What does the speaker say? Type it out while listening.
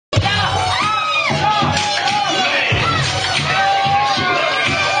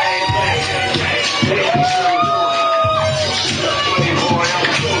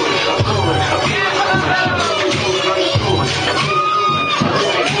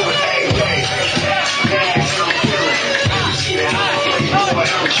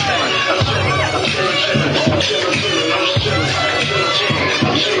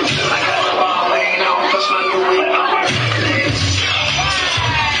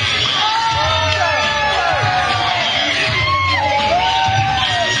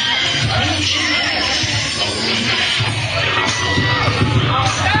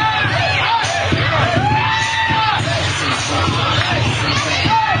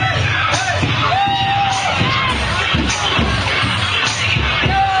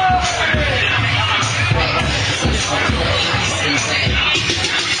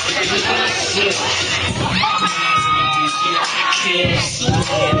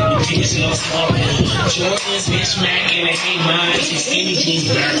Jordans, bitch, Mac, and they hate mine. Two skinny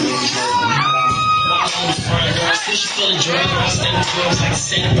jeans, on the front door, still she full of drugs. I stay with drugs like a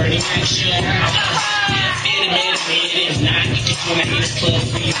center, Bernie Mac shit. Man, if not, you just wanna hit this club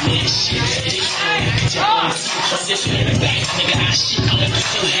for your bitch shit. Jump on the position in the back, nigga, I shit. I'm looking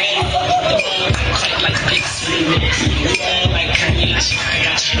so heavy. Quite like dicks, we all like Kanye, I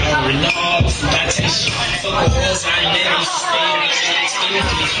got you on Renard, some Dante shit. Fuck with hoes, I ain't never used to stay in the shit. Skinny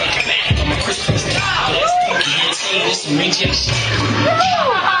for these fucking back. I'm a Christmas nigga. Let's take it, hands, take this some rejection.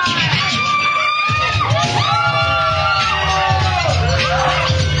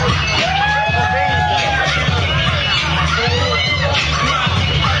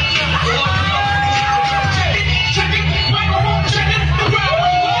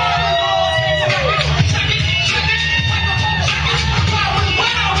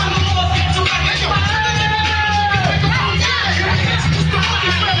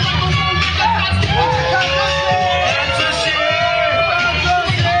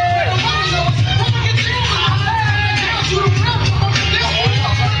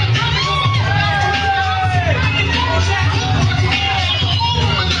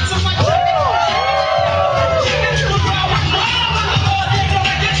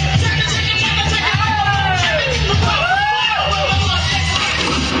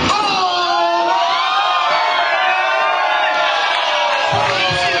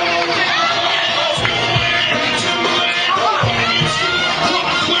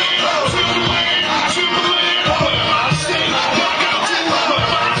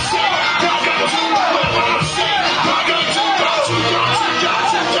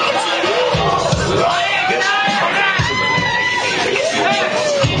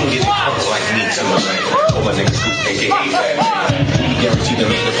 All my niggas who aka guarantee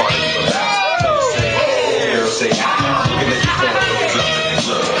them in the party for that. Girls say, looking at your phone,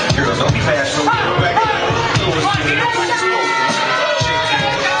 look, girls don't be fast, so back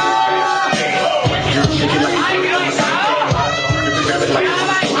you're shaking like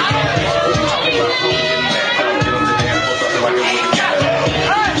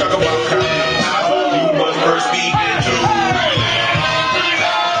talk about how you must first be into.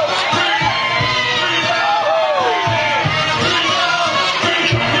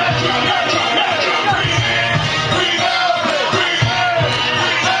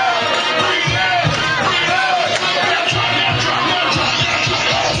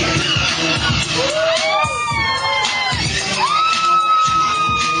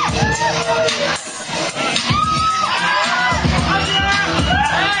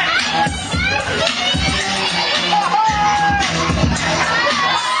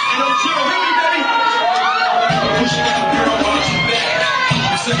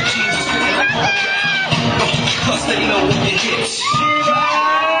 Plus they know when it hits.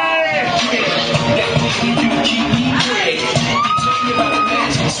 You do keep me great. Talking about the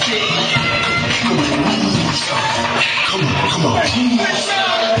magic stick. Come on.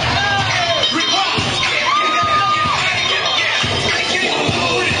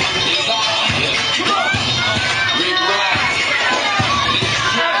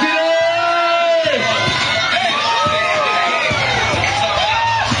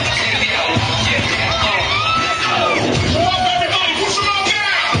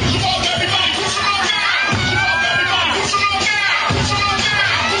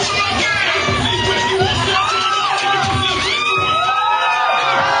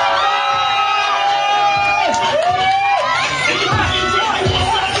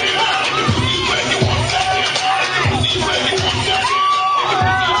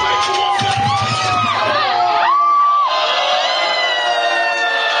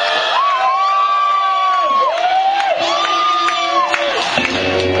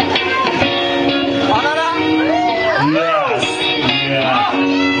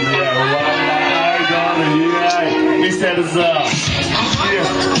 Set us up.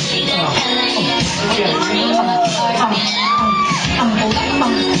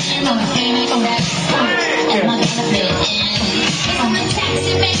 Yeah.